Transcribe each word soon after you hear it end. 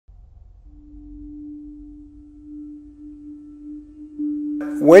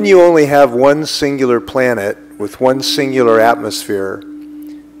when you only have one singular planet with one singular atmosphere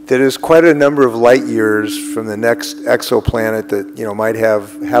that is quite a number of light years from the next exoplanet that might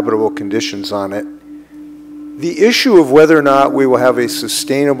have habitable conditions on it, the issue of whether or not we will have a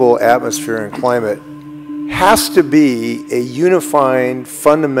sustainable atmosphere and climate has to be a unifying,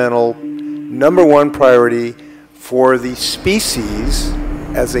 fundamental, #1 priority for the species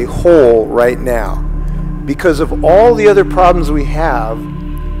as a whole right now. Because of all the other problems we have,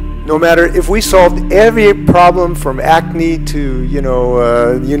 no matter if we solved every problem from acne to,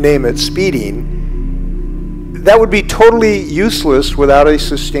 you name it, speeding, that would be totally useless without a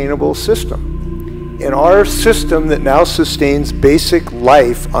sustainable system. And our system that now sustains basic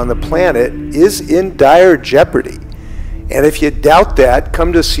life on the planet is in dire jeopardy. And if you doubt that,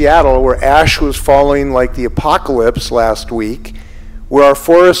 come to Seattle, where ash was falling like the apocalypse last week, where our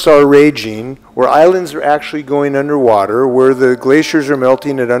forests are raging, where islands are actually going underwater, where the glaciers are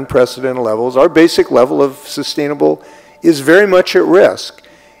melting at unprecedented levels. Our basic level of sustainable is very much at risk.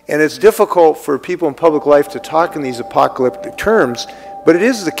 And it's difficult for people in public life to talk in these apocalyptic terms, but it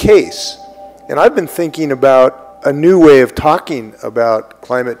is the case. And I've been thinking about a new way of talking about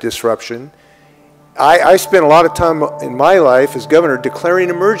climate disruption. I spent a lot of time in my life as governor declaring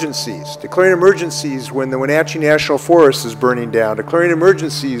emergencies when the Wenatchee National Forest is burning down, declaring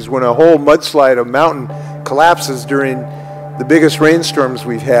emergencies when a whole mudslide, a mountain collapses during the biggest rainstorms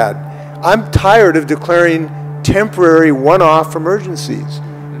we've had. I'm tired of declaring temporary one-off emergencies.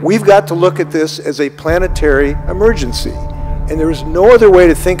 We've got to look at this as a planetary emergency. And there is no other way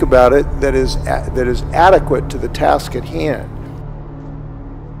to think about it that is adequate to the task at hand.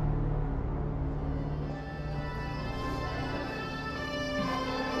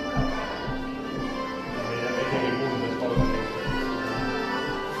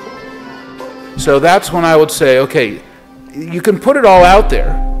 So that's when I would say, okay, you can put it all out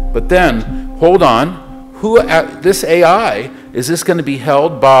there, but then, hold on, this AI, is this going to be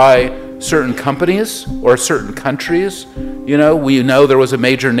held by certain companies or certain countries? We know there was a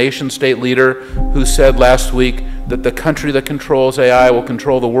major nation-state leader who said last week that the country that controls AI will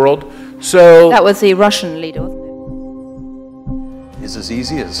control the world. So that was the Russian leader, wasn't it? It's as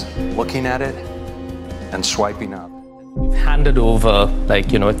easy as looking at it and swiping up. We've handed over,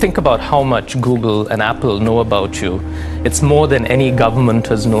 think about how much Google and Apple know about you. It's more than any government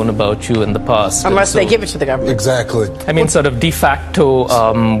has known about you in the past. Unless they give it to the government. Exactly. I mean, sort of de facto,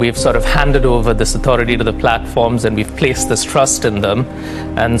 we've sort of handed over this authority to the platforms and we've placed this trust in them.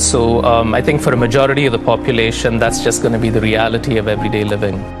 And so I think for a majority of the population, that's just going to be the reality of everyday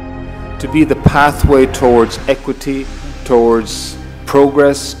living. To be the pathway towards equity, towards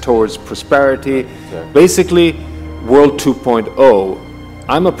progress, towards prosperity, basically, World 2.0.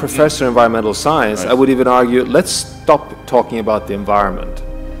 I'm a professor in environmental science. Right. I would even argue, let's stop talking about the environment.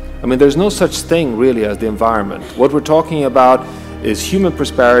 I mean, there's no such thing really as the environment. What we're talking about is human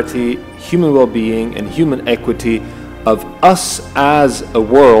prosperity, human well-being, and human equity of us as a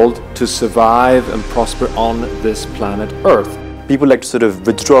world to survive and prosper on this planet Earth. People like to sort of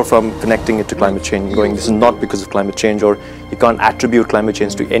withdraw from connecting it to climate change, going, this is not because of climate change, or you can't attribute climate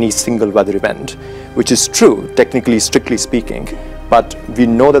change to any single weather event, which is true, technically, strictly speaking. But we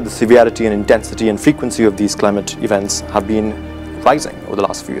know that the severity and intensity and frequency of these climate events have been rising over the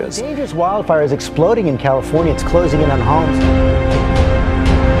last few years. Dangerous wildfires exploding in California. It's closing in on homes.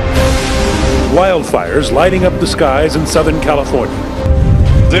 Wildfires lighting up the skies in Southern California.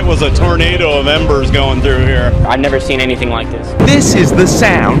 It was a tornado of embers going through here. I've never seen anything like this. This is the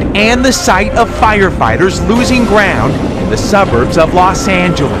sound and the sight of firefighters losing ground in the suburbs of Los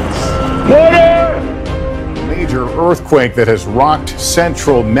Angeles. A major earthquake that has rocked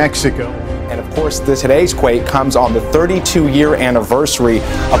central Mexico. And of course, today's quake comes on the 32-year anniversary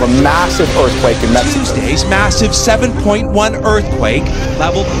of a massive earthquake in Mexico. Tuesday's massive 7.1 earthquake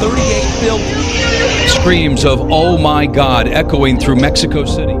leveled 38 buildings. Screams of "Oh my God" echoing through Mexico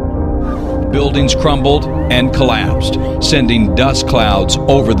City. Buildings crumbled and collapsed, sending dust clouds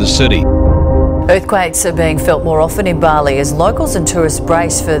over the city. Earthquakes are being felt more often in Bali as locals and tourists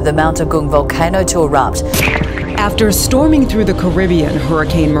brace for the Mount Agung volcano to erupt. After storming through the Caribbean,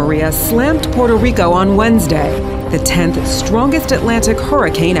 Hurricane Maria slammed Puerto Rico on Wednesday, the 10th strongest Atlantic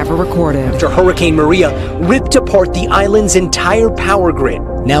hurricane ever recorded. After Hurricane Maria ripped apart the island's entire power grid.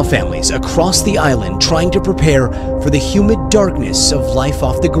 Now families across the island trying to prepare for the humid darkness of life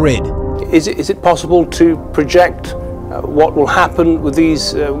off the grid. Is it possible to project what will happen with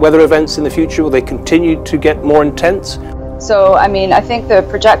these weather events in the future? Will they continue to get more intense? So, I mean, I think the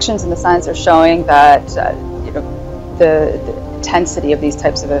projections and the science are showing that the intensity of these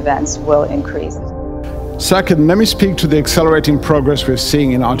types of events will increase. Second, let me speak to the accelerating progress we're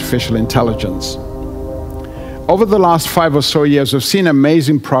seeing in artificial intelligence. Over the last 5 or so years, we've seen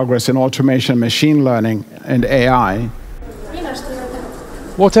amazing progress in automation, machine learning, and AI.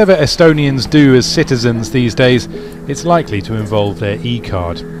 Whatever Estonians do as citizens these days, it's likely to involve their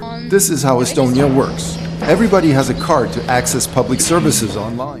e-card. This is how Estonia works. Everybody has a card to access public services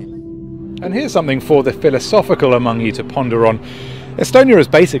online. And here's something for the philosophical among you to ponder on. Estonia has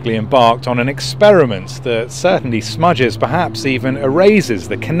basically embarked on an experiment that certainly smudges, perhaps even erases,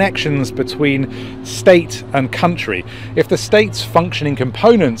 the connections between state and country. If the state's functioning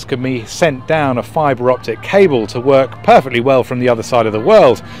components can be sent down a fibre optic cable to work perfectly well from the other side of the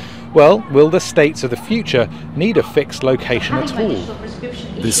world, well, will the states of the future need a fixed location at all?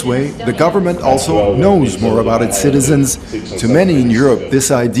 This way, the government also knows more about its citizens. To many in Europe,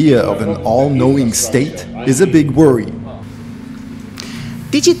 this idea of an all-knowing state is a big worry.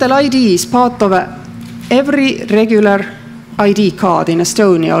 Digital ID is part of every regular ID card in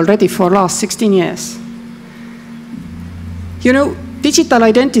Estonia already for the last 16 years. You know, digital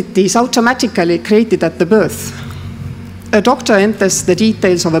identity is automatically created at the birth. A doctor enters the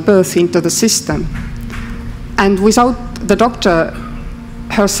details of a birth into the system, and without the doctor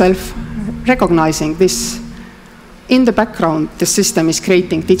herself recognizing this, in the background, the system is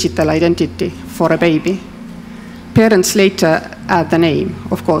creating digital identity for a baby. Parents later add the name,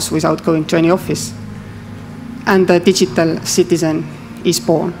 of course, without going to any office. And the digital citizen is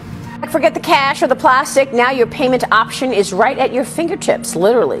born. Forget the cash or the plastic. Now your payment option is right at your fingertips,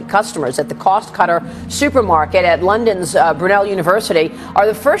 literally. Customers at the Cost Cutter supermarket at London's Brunel University are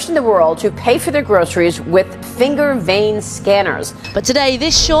the first in the world to pay for their groceries with finger vein scanners. But today,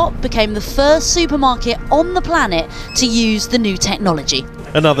 this shop became the first supermarket on the planet to use the new technology.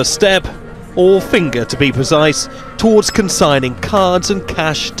 Another step, or finger to be precise, towards consigning cards and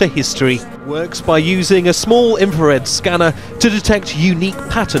cash to history. Works by using a small infrared scanner to detect unique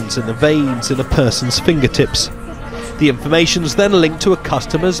patterns in the veins in a person's fingertips. The information is then linked to a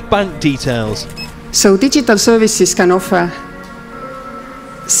customer's bank details. So digital services can offer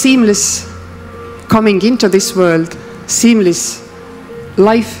seamless coming into this world, seamless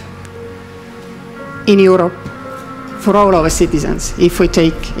life in Europe for all our citizens, if we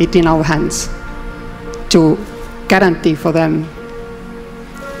take it in our hands to guarantee for them.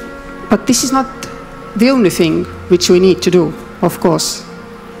 But this is not the only thing which we need to do, of course.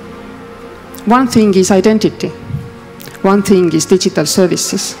 One thing is identity. One thing is digital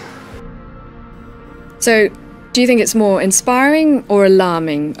services. So, do you think it's more inspiring or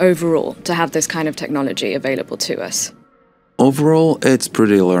alarming overall to have this kind of technology available to us? Overall, it's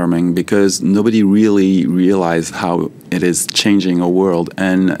pretty alarming because nobody really realized how it is changing our world,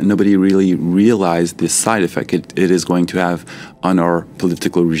 and nobody really realized the side effect it is going to have on our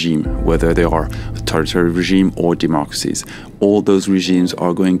political regime, whether they are authoritarian regime or democracies. All those regimes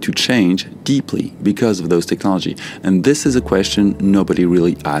are going to change deeply because of those technology. And this is a question nobody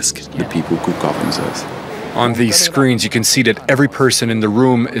really asked the people who govern us. On these screens, you can see that every person in the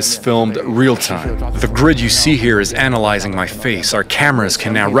room is filmed real time. The grid you see here is analyzing my face. Our cameras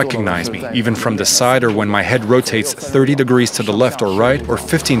can now recognize me, even from the side or when my head rotates 30 degrees to the left or right, or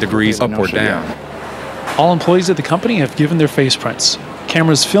 15 degrees up or down. All employees at the company have given their face prints.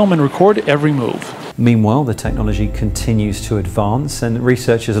 Cameras film and record every move. Meanwhile, the technology continues to advance, and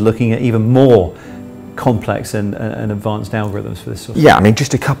researchers are looking at even more complex and advanced algorithms for this sort of thing. I mean,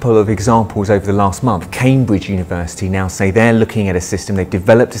 just a couple of examples over the last month. Cambridge University now say they're looking at a system, they've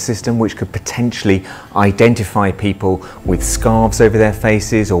developed a system which could potentially identify people with scarves over their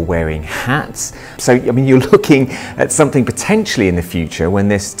faces or wearing hats. So, I mean, you're looking at something potentially in the future when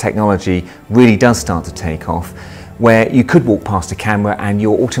this technology really does start to take off, where you could walk past a camera and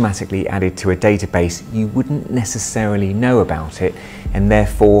you're automatically added to a database. You wouldn't necessarily know about it, and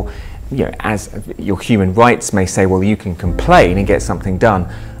therefore, you know, as your human rights may say, well, you can complain and get something done,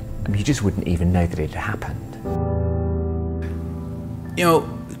 you just wouldn't even know that it happened. You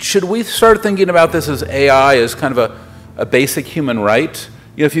know, should we start thinking about this as AI as kind of a basic human right?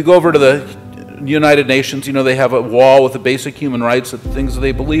 You know, if you go over to the United Nations, you know, they have a wall with the basic human rights, the things that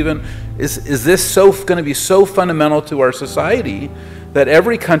they believe in. Is this going to be so fundamental to our society that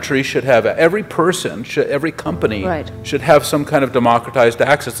every country should have, every person, every company should have some kind of democratized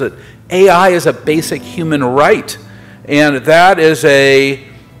access, that AI is a basic human right? And that is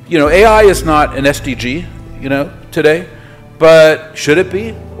you know, AI is not an SDG, you know, today, but should it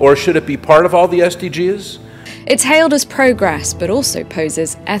be? Or should it be part of all the SDGs? It's hailed as progress, but also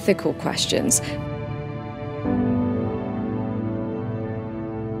poses ethical questions.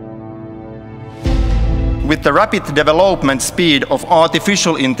 With the rapid development speed of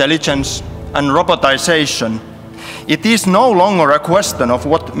artificial intelligence, and robotization, it is no longer a question of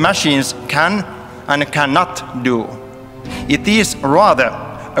what machines can and cannot do. It is rather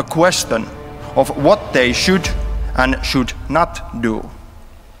a question of what they should and should not do.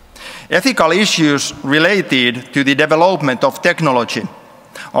 Ethical issues related to the development of technology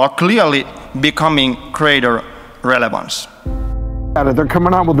are clearly becoming greater relevance. They're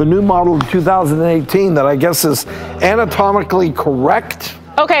coming out with a new model in 2018 that I guess is anatomically correct.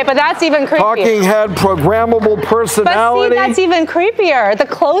 Okay, but that's even creepier. Talking head, programmable personality. But see, that's even creepier. The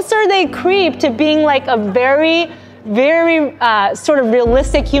closer they creep to being like a very sort of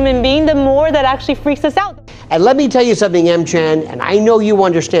realistic human being, the more that actually freaks us out. And let me tell you something, M-Chan, and I know you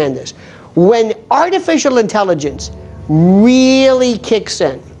understand this. When artificial intelligence really kicks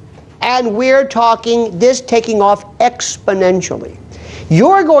in, and we're talking this taking off exponentially,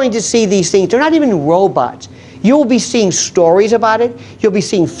 you're going to see these things. They're not even robots. You'll be seeing stories about it. You'll be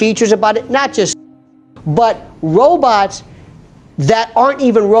seeing features about it, not just, but robots that aren't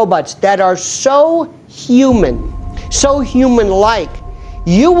even robots, that are so human, so human-like.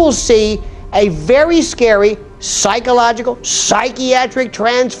 You will see a very scary psychological, psychiatric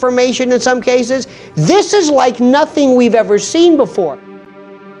transformation in some cases. This is like nothing we've ever seen before.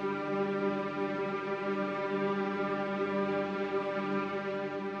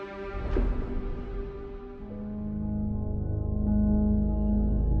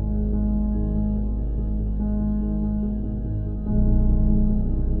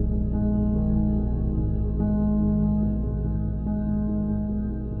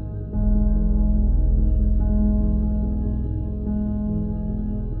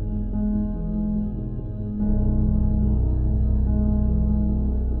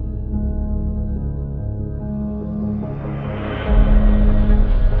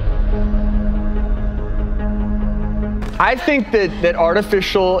 I think that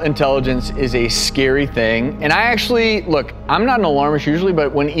artificial intelligence is a scary thing. And I actually, look, I'm not an alarmist usually,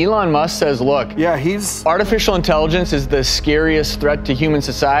 but when Elon Musk says, look, artificial intelligence is the scariest threat to human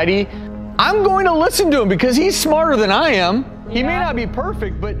society, I'm going to listen to him because he's smarter than I am. He may not be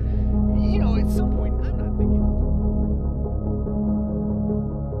perfect, but you know, at some point, I'm not thinking.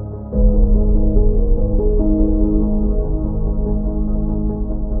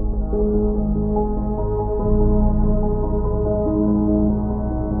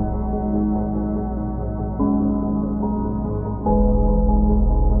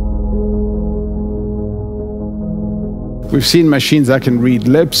 We've seen machines that can read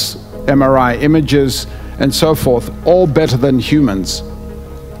lips, MRI images, and so forth, all better than humans.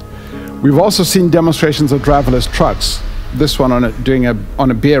 We've also seen demonstrations of driverless trucks, this one on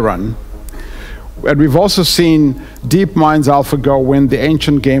a beer run. And we've also seen DeepMind's AlphaGo win the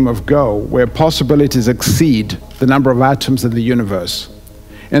ancient game of Go, where possibilities exceed the number of atoms in the universe.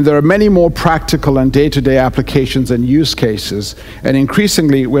 And there are many more practical and day-to-day applications and use cases, and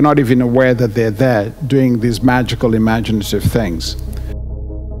increasingly we're not even aware that they're there doing these magical, imaginative things.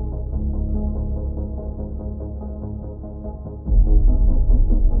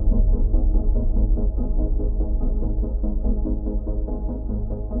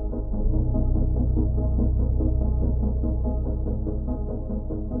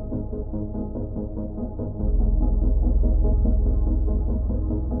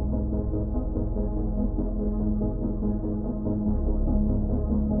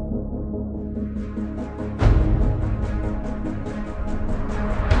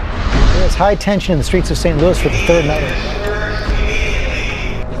 It's high tension in the streets of St. Louis for the third night.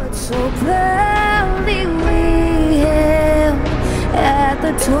 So proudly we hailed at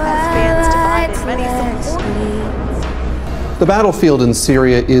the twilight. The battlefield in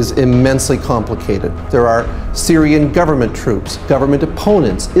Syria is immensely complicated. There are Syrian government troops, government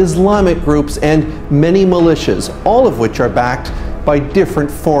opponents, Islamic groups, and many militias, all of which are backed by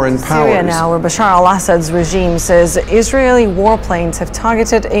different foreign powers. Syria now, where Bashar al-Assad's regime says Israeli warplanes have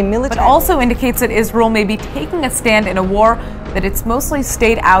targeted a military. But also indicates that Israel may be taking a stand in a war that it's mostly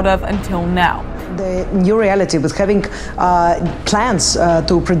stayed out of until now. The new reality with having plans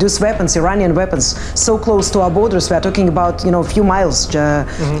to produce weapons, Iranian weapons, so close to our borders, we are talking about, a few miles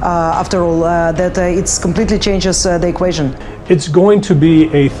after all, that it completely changes the equation. It's going to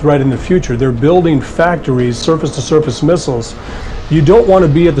be a threat in the future. They're building factories, surface-to-surface missiles. You don't want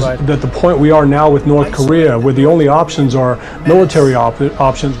to be at the point we are now with North Korea, where the only options are military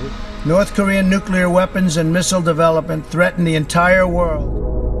options. North Korean nuclear weapons and missile development threaten the entire world.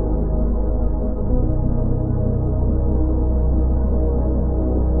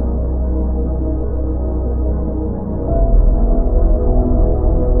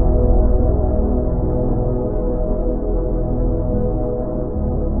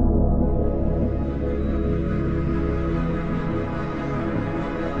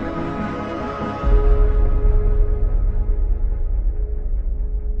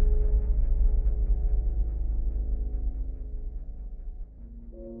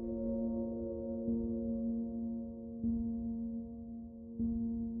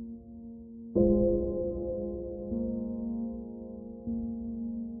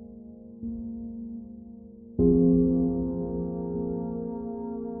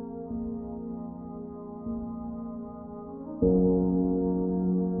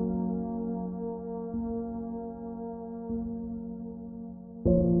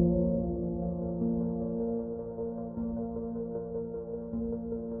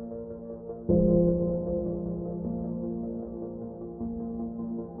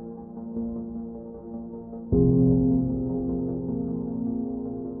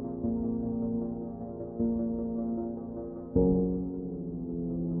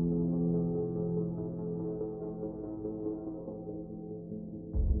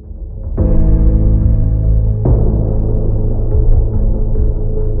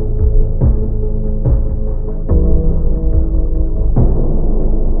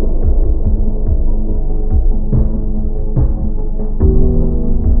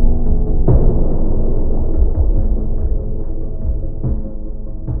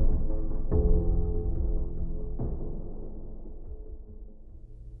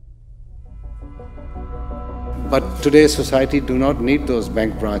 But today's society do not need those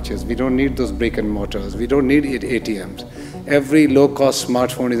bank branches. We don't need those brick and mortars. We don't need ATMs. Every low-cost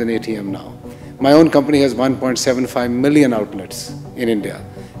smartphone is an ATM now. My own company has 1.75 million outlets in India.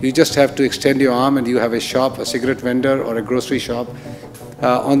 You just have to extend your arm and you have a shop, a cigarette vendor or a grocery shop.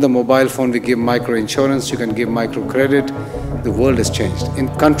 On the mobile phone, we give micro insurance. You can give micro credit. The world has changed. In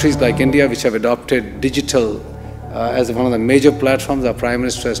countries like India, which have adopted digital as one of the major platforms, our Prime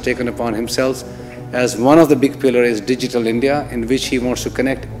Minister has taken upon himself as one of the big pillars is Digital India, in which he wants to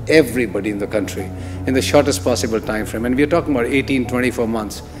connect everybody in the country in the shortest possible time frame. And we are talking about 18, 24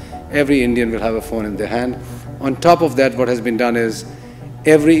 months. Every Indian will have a phone in their hand. On top of that, what has been done is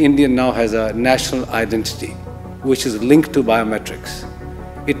every Indian now has a national identity, which is linked to biometrics.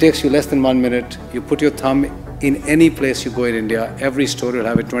 It takes you less than 1 minute. You put your thumb in any place you go in India. Every store will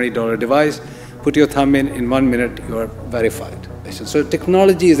have a $20 device. Put your thumb in 1 minute, you are verified. So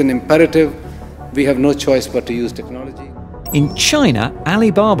technology is an imperative. We have no choice but to use technology. In China,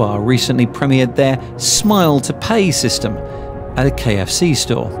 Alibaba recently premiered their Smile to Pay system at a KFC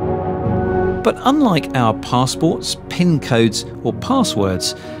store. But unlike our passports, PIN codes or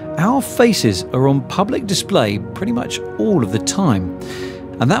passwords, our faces are on public display pretty much all of the time.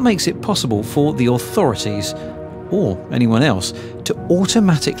 And that makes it possible for the authorities or anyone else to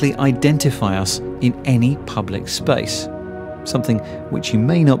automatically identify us in any public space. Something which you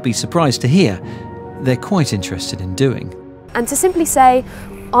may not be surprised to hear they're quite interested in doing. And to simply say,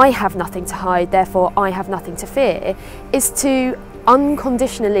 I have nothing to hide, therefore I have nothing to fear, is to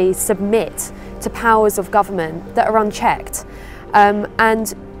unconditionally submit to powers of government that are unchecked.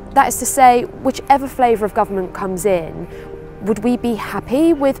 And that is to say, whichever flavour of government comes in, would we be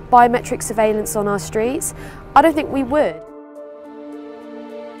happy with biometric surveillance on our streets? I don't think we would.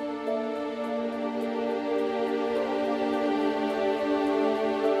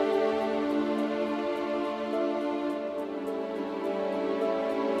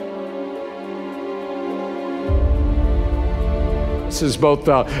 Is both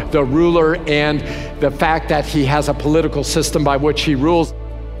the ruler and the fact that he has a political system by which he rules.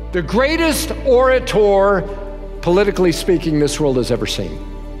 The greatest orator, politically speaking, this world has ever seen.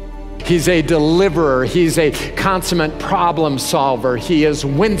 He's a deliverer. He's a consummate problem solver. He is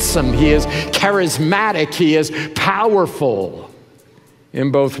winsome. He is charismatic. He is powerful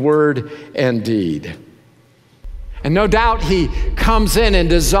in both word and deed. And no doubt he comes in and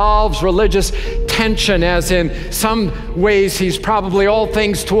dissolves religious tension, as in some ways he's probably all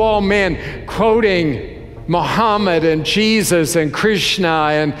things to all men, quoting Muhammad and Jesus and Krishna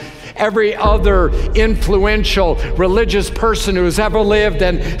and every other influential religious person who's ever lived,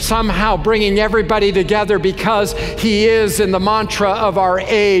 and somehow bringing everybody together because he is, in the mantra of our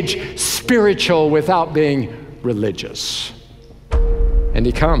age, spiritual without being religious. And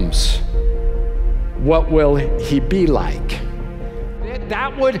he comes. What will he be like?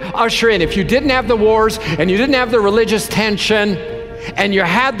 That would usher in, if you didn't have the wars and you didn't have the religious tension and you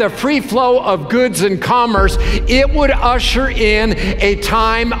had the free flow of goods and commerce, it would usher in a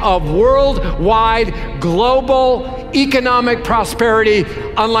time of worldwide, global economic prosperity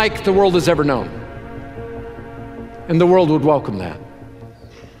unlike the world has ever known. And the world would welcome that.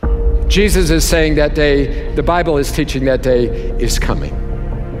 Jesus is saying that day, the Bible is teaching that day is coming.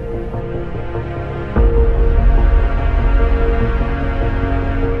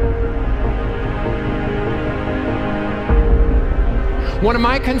 One of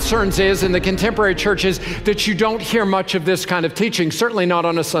my concerns is, in the contemporary churches, that you don't hear much of this kind of teaching, certainly not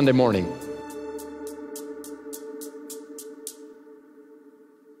on a Sunday morning.